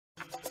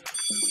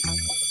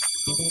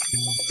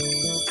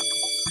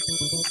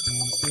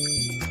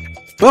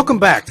Welcome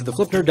back to the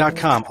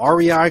FlipNerd.com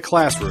REI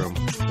Classroom,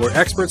 where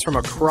experts from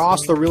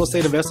across the real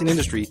estate investing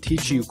industry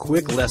teach you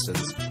quick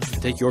lessons to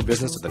take your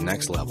business to the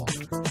next level.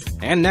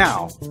 And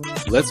now,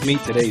 let's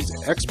meet today's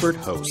expert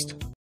host.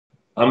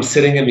 I'm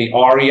sitting in the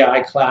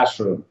REI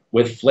Classroom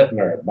with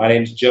FlipNerd. My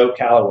name is Joe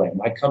Calloway.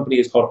 My company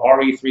is called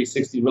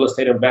RE360 Real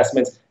Estate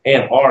Investments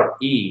and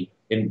RE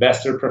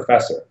Investor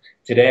Professor.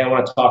 Today I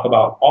want to talk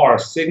about our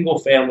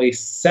single-family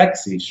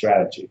sexy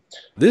strategy.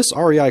 This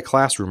REI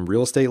Classroom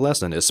real estate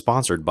lesson is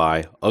sponsored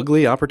by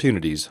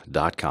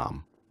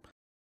UglyOpportunities.com.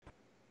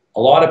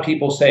 A lot of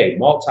people say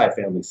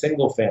multifamily,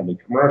 single-family,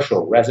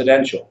 commercial,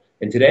 residential.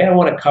 And today I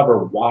want to cover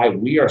why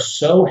we are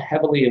so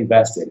heavily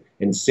invested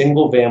in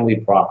single-family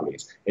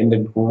properties and the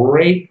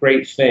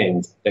great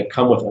things that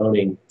come with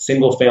owning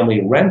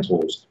single-family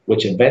rentals,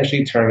 which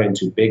eventually turn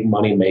into big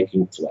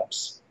money-making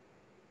flips.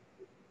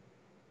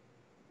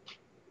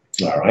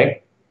 All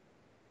right.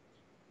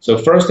 So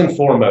first and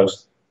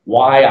foremost,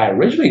 why I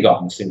originally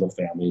got into single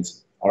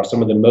families are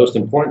some of the most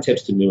important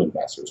tips to new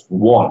investors.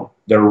 One,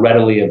 they're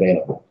readily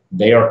available.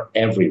 They are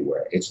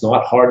everywhere. It's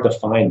not hard to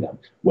find them.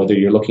 Whether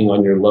you're looking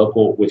on your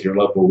local, with your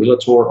local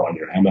realtor or on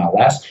your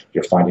MLS,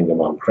 you're finding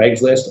them on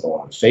Craigslist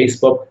or on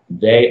Facebook.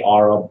 They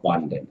are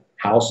abundant.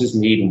 Houses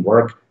need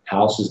work.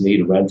 Houses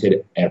need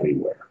rented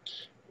everywhere.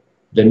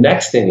 The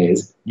next thing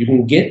is you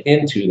can get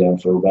into them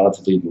for a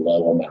relatively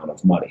low amount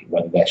of money,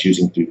 whether that's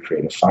using through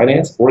creative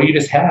finance or you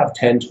just have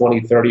 $10,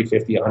 $20, $30,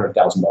 $50,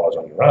 $100,000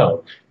 on your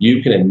own.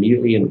 You can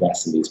immediately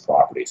invest in these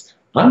properties.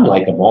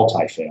 Unlike a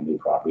multifamily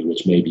property,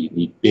 which maybe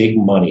need big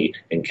money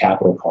and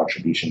capital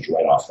contributions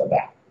right off the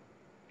bat.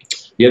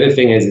 The other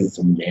thing is it's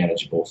a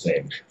manageable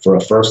thing for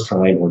a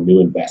first-time or new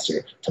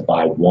investor to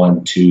buy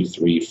 1, 2,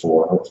 3,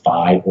 4, or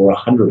 5, or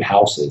 100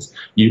 houses.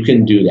 You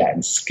can do that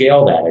and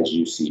scale that as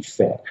you see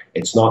fit.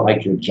 It's not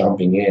like you're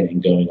jumping in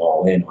and going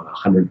all in on a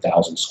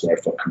 100,000 square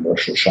foot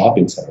commercial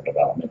shopping center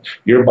development.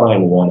 You're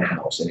buying one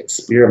house and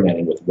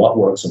experimenting with what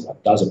works and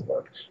what doesn't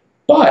work.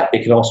 But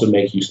it can also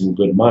make you some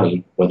good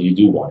money whether you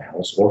do one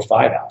house or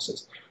 5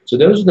 houses. So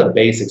those are the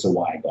basics of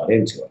why I got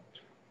into it.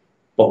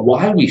 But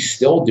why we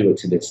still do it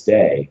to this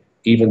day,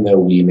 even though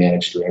we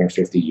manage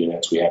 350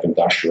 units, we have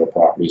industrial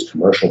properties,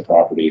 commercial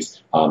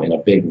properties, and a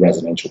big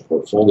residential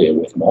portfolio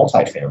with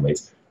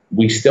multifamilies,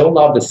 we still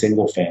love the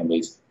single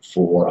families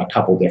for a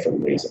couple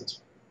different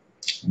reasons.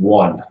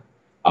 One,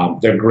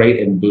 they're great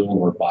in boom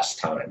or bust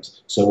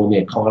times. So when the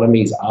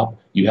economy's up,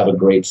 you have a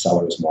great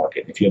seller's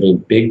market. If you have a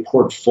big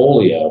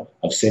portfolio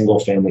of single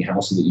family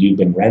houses that you've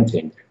been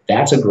renting,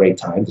 that's a great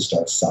time to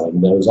start selling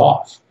those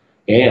off.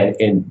 And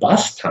in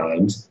bust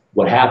times,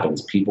 what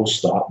happens? People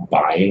stop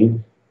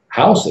buying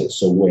houses.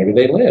 So where do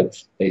they live?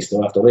 They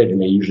still have to live, and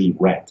they usually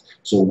rent.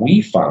 So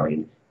we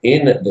find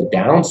in the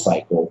down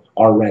cycle,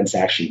 our rents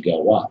actually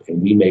go up,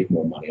 and we make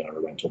more money on a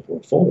rental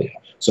portfolio.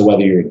 So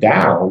whether you're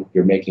down,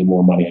 you're making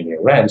more money on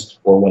your rents,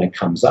 or when it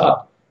comes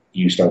up,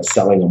 you start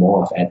selling them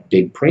off at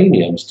big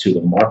premiums to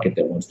the market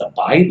that wants to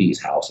buy these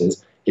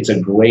houses. It's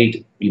a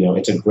great,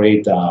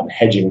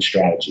 hedging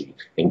strategy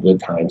in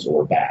good times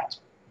or bad.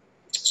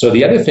 So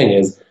the other thing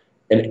is,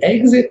 an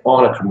exit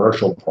on a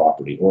commercial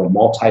property or a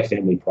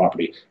multifamily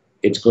property,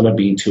 it's going to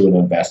be to an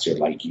investor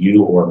like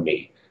you or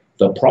me.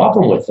 The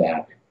problem with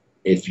that,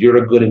 if you're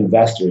a good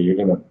investor, you're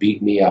going to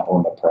beat me up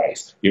on the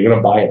price. You're going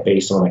to buy it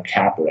based on a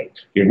cap rate.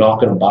 You're not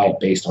going to buy it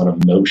based on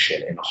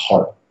emotion and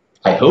heart.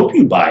 I hope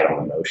you buy it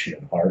on emotion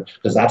and heart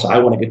because I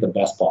want to get the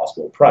best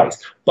possible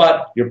price.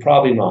 But you're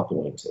probably not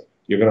going to.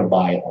 You're going to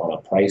buy it on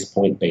a price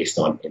point based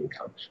on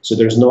income. So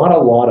there's not a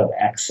lot of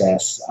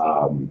excess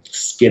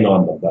skin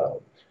on the bone.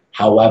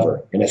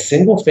 However, in a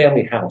single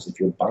family house,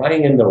 if you're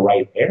buying in the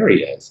right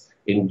areas,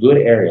 in good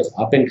areas,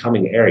 up and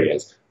coming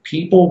areas,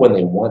 people, when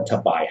they want to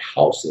buy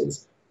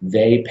houses,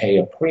 they pay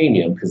a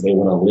premium because they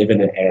want to live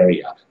in an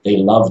area. They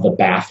love the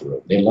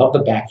bathroom. They love the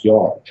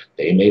backyard.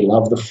 They may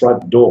love the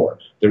front door.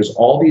 There's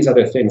all these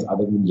other things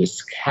other than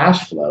just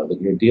cash flow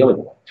that you're dealing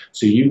with.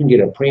 So you can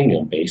get a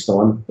premium based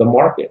on the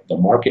market. The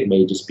market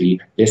may just be,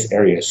 this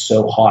area is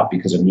so hot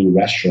because a new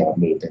restaurant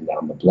moved in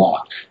down the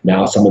block.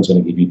 Now someone's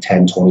going to give you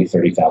 $10,000,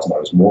 $20,000,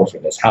 $30,000 more for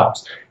this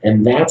house.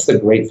 And that's the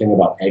great thing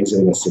about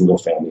exiting a single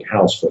family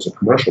house versus a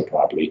commercial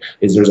property,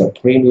 is there's a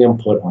premium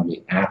put on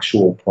the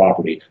actual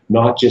property,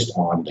 not just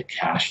on the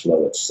cash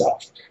flow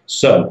itself.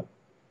 So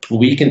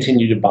we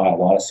continue to buy a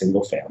lot of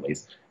single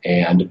families,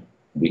 and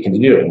we can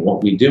do it. And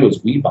what we do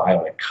is we buy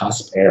on a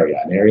cusp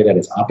area, an area that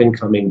is up and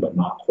coming but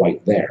not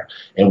quite there.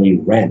 And we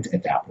rent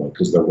at that point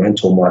because the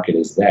rental market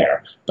is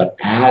there. But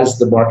as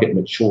the market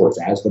matures,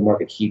 as the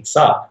market heats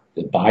up,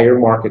 the buyer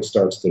market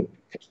starts to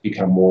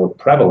become more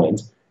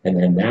prevalent. And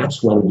then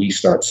that's when we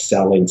start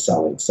selling.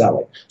 So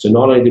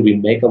not only did we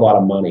make a lot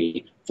of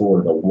money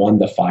for the 1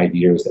 to 5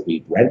 years that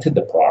we rented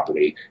the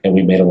property, and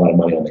we made a lot of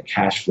money on the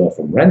cash flow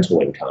from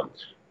rental income,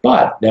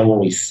 but then when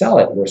we sell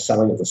it, we're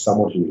selling it to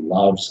someone who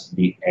loves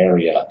the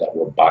area that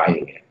we're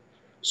buying in.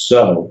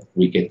 So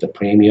we get the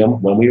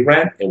premium when we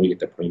rent, and we get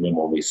the premium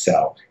when we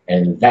sell.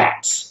 And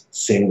that's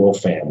single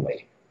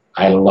family.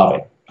 I love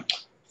it.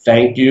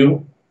 Thank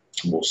you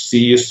We'll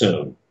see you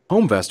soon.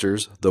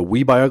 Homevestors, the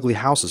We Buy Ugly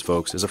Houses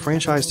folks, is a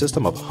franchise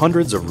system of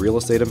hundreds of real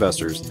estate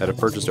investors that have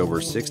purchased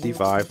over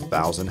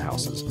 65,000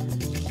 houses.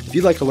 If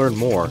you'd like to learn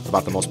more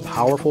about the most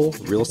powerful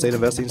real estate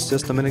investing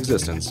system in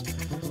existence,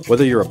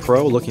 whether you're a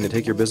pro looking to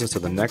take your business to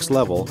the next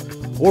level,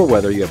 or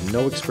whether you have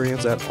no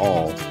experience at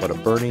all but a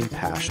burning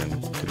passion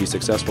to be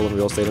successful in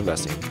real estate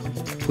investing,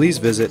 please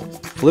visit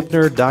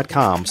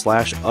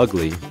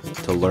flipnerd.com/ugly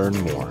to learn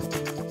more.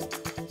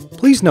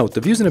 Please note, the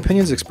views and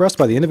opinions expressed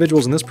by the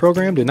individuals in this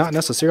program do not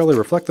necessarily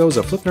reflect those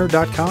of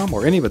flipnerd.com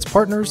or any of its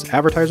partners,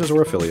 advertisers,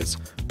 or affiliates.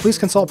 Please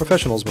consult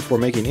professionals before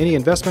making any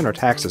investment or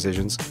tax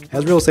decisions,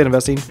 as real estate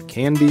investing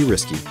can be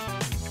risky.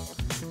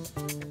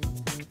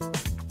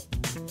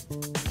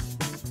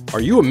 Are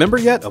you a member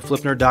yet of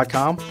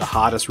flipnerd.com, the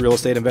hottest real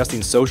estate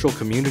investing social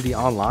community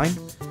online?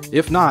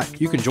 If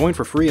not, you can join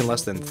for free in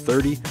less than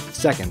 30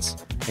 seconds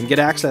and get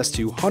access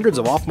to hundreds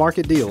of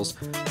off-market deals,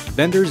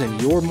 vendors in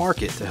your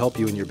market to help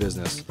you in your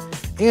business.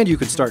 And you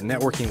can start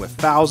networking with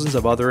thousands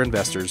of other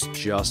investors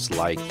just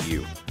like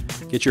you.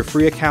 Get your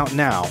free account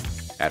now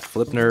at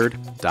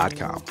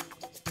flipnerd.com.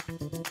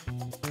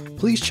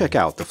 Please check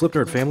out the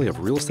Flipnerd family of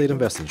real estate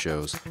investing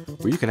shows,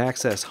 where you can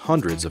access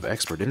hundreds of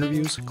expert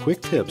interviews,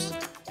 quick tips,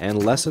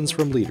 and lessons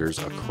from leaders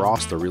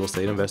across the real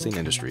estate investing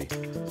industry.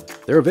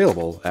 They're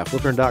available at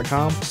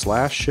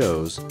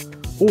flipnerd.com/shows,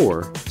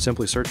 or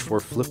simply search for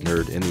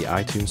Flipnerd in the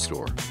iTunes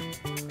Store.